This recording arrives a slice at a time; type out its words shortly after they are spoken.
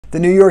The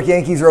New York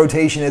Yankees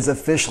rotation is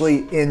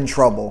officially in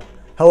trouble.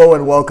 Hello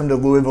and welcome to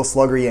Louisville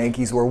Slugger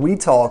Yankees, where we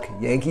talk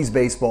Yankees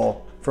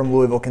baseball from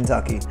Louisville,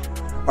 Kentucky.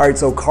 All right,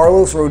 so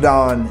Carlos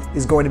Rodon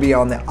is going to be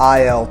on the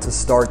IL to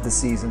start the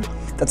season.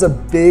 That's a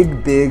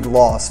big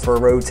loss for a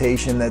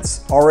rotation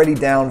that's already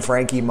down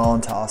Frankie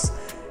Montas.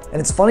 And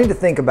it's funny to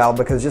think about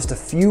because just a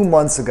few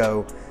months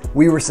ago,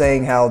 we were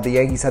saying how the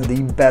Yankees had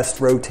the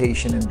best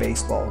rotation in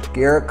baseball.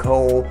 Gerrit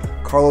Cole,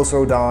 Carlos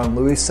Rodon,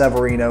 Luis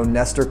Severino,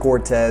 Nestor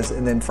Cortes,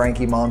 and then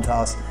Frankie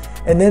Montas.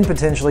 And then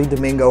potentially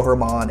Domingo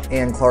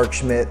and Clarke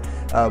Schmidt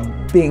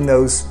being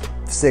those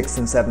 6th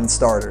and 7th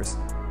starters.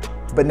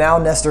 But now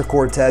Nestor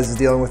Cortes is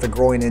dealing with a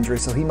groin injury,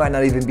 so he might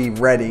not even be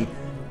ready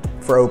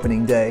for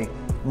opening day.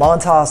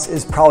 Montas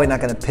is probably not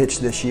going to pitch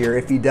this year.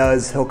 If he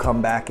does, he'll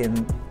come back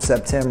in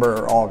September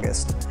or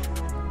August.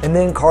 And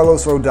then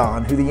Carlos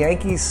Rodon, who the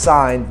Yankees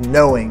signed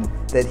knowing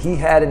that he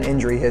had an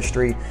injury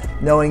history,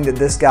 knowing that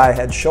this guy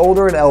had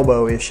shoulder and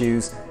elbow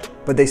issues,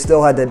 but they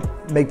still had to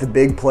make the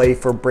big play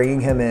for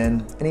bringing him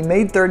in. And he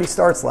made 30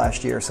 starts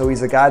last year, so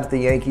he's a guy that the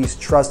Yankees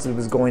trusted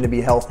was going to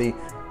be healthy,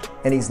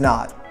 and he's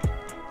not.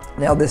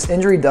 Now, this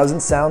injury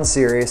doesn't sound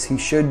serious. He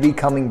should be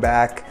coming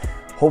back,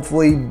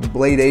 hopefully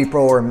late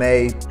April or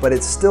May, but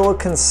it's still a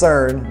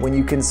concern when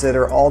you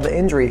consider all the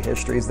injury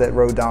histories that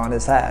Rodon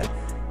has had.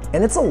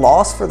 And it's a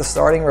loss for the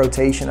starting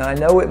rotation, and I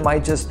know it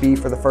might just be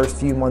for the first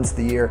few months of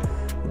the year,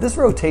 but this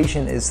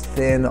rotation is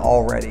thin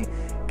already.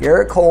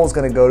 Gerrit Cole is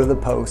going to go to the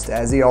post,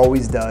 as he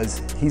always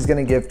does. He's going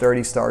to give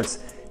 30 starts.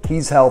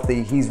 He's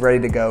healthy. He's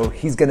ready to go.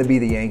 He's going to be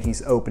the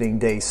Yankees' opening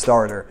day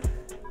starter.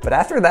 But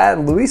after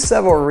that, Luis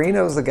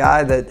Severino is the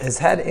guy that has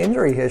had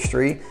injury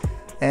history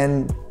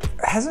and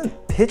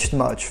hasn't pitched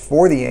much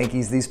for the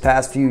Yankees these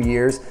past few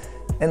years.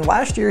 And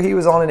last year, he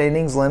was on an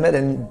innings limit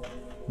and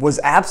was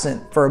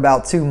absent for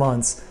about 2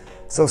 months.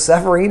 So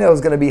Severino is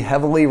going to be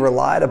heavily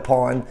relied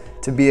upon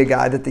to be a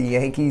guy that the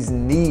Yankees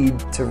need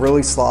to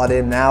really slot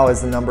in now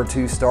as the number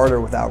 2 starter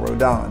without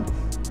Rodon.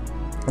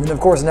 And then of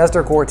course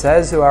Nestor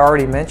Cortes, who I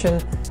already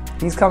mentioned,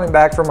 he's coming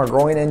back from a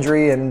groin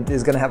injury and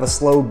is going to have a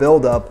slow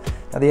build-up.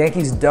 Now the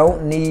Yankees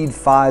don't need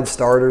 5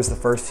 starters the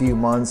first few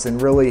months,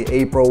 and really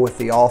April with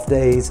the off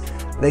days,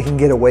 they can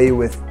get away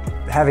with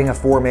having a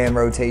 4-man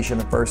rotation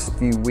the first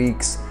few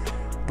weeks,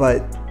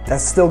 but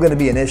that's still going to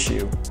be an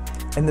issue.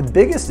 And the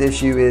biggest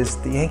issue is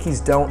the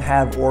Yankees don't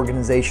have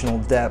organizational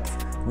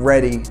depth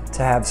ready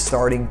to have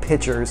starting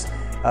pitchers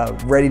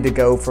ready to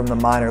go from the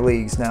minor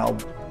leagues. Now,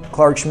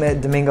 Clarke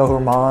Schmidt, Domingo,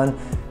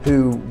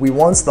 who we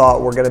once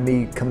thought were going to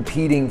be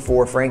competing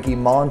for Frankie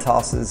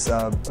Montas'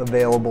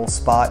 available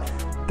spot,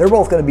 they're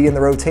both going to be in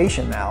the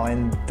rotation now,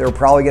 and they're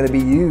probably going to be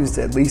used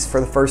at least for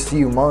the first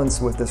few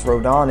months with this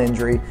Rodon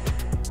injury.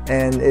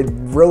 And it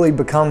really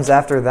becomes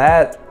after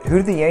that, who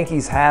do the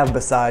Yankees have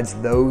besides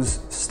those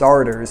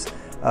starters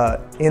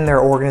in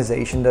their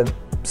organization to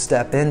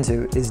step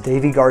into? Is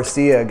Deivi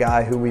Garcia a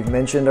guy who we've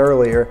mentioned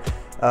earlier?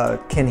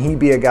 Can he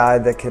be a guy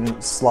that can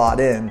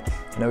slot in?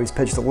 I know he's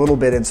pitched a little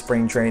bit in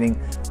spring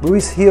training.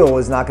 Luis Gil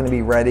is not going to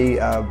be ready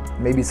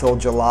maybe till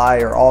July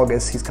or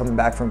August. He's coming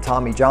back from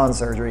Tommy John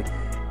surgery.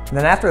 And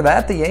then after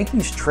that, the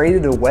Yankees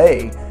traded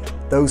away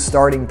those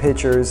starting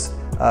pitchers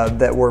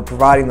that were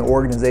providing the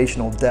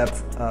organizational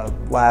depth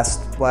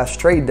last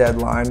trade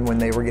deadline when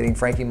they were getting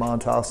Frankie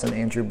Montas and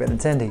Andrew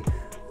Benintendi.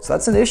 So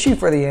that's an issue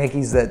for the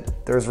Yankees,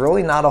 that there's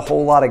really not a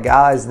whole lot of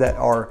guys that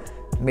are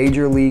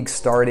major league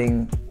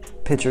starting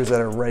pitchers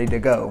that are ready to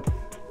go.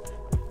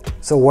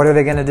 So what are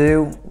they going to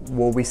do?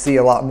 Will we see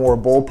a lot more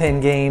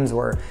bullpen games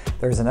where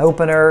there's an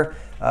opener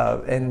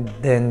and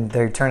then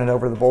they turn it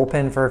over to the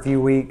bullpen for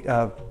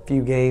a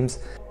few games?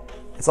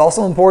 It's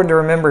also important to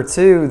remember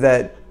too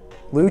that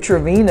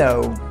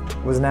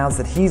Trivino was announced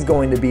that he's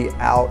going to be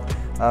out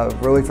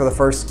really for the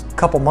first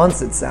couple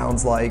months, it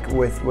sounds like,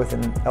 with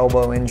an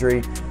elbow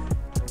injury.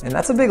 And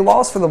that's a big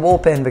loss for the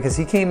bullpen because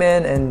he came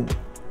in and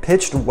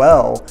pitched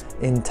well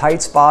in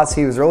tight spots.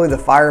 He was really the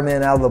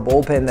fireman out of the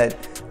bullpen that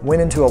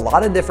went into a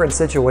lot of different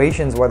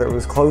situations, whether it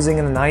was closing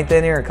in the 9th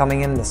inning or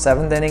coming in the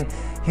 7th inning.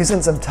 He was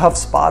in some tough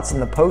spots in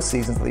the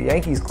postseason, so the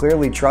Yankees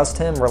clearly trust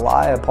him,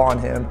 rely upon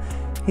him.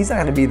 He's not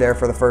going to be there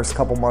for the first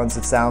couple months,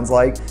 it sounds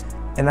like.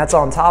 And that's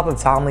on top of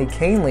Tommy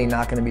Kahnle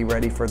not going to be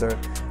ready for the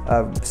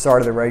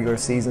start of the regular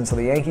season. So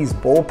the Yankees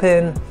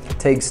bullpen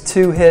takes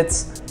 2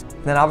 hits.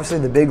 And then obviously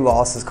the big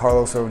loss is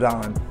Carlos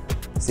Rodon.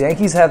 So the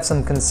Yankees have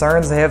some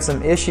concerns, they have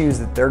some issues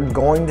that they're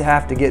going to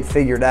have to get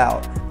figured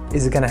out.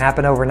 Is it going to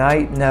happen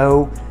overnight?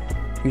 No.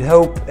 You'd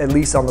hope, at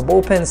least on the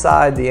bullpen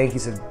side, the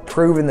Yankees have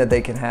proven that they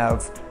can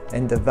have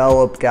and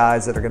develop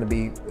guys that are going to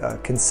be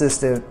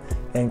consistent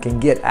and can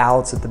get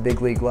outs at the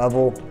big league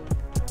level.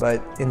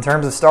 But in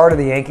terms of starter,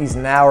 the Yankees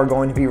now are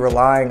going to be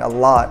relying a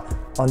lot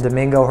on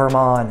Domingo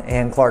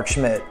and Clarke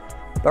Schmidt.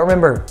 But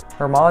remember,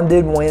 Germán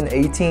did win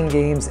 18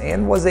 games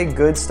and was a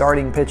good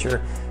starting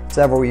pitcher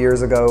several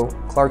years ago.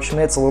 Clarke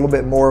Schmidt's a little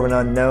bit more of an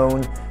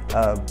unknown.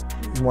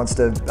 He wants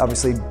to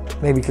obviously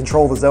maybe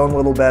control the zone a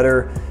little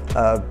better,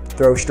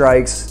 throw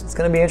strikes. It's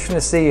going to be interesting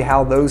to see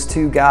how those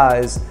 2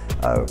 guys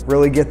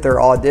really get their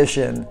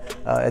audition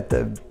at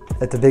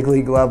the big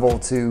league level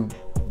to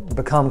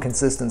become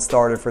consistent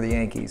starter for the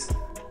Yankees.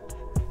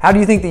 How do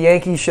you think the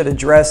Yankees should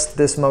address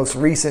this most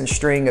recent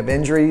string of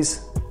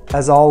injuries?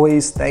 As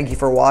always, thank you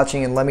for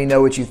watching and let me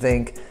know what you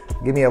think.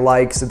 Give me a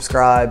like,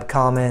 subscribe,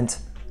 comment.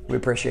 We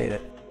appreciate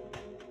it.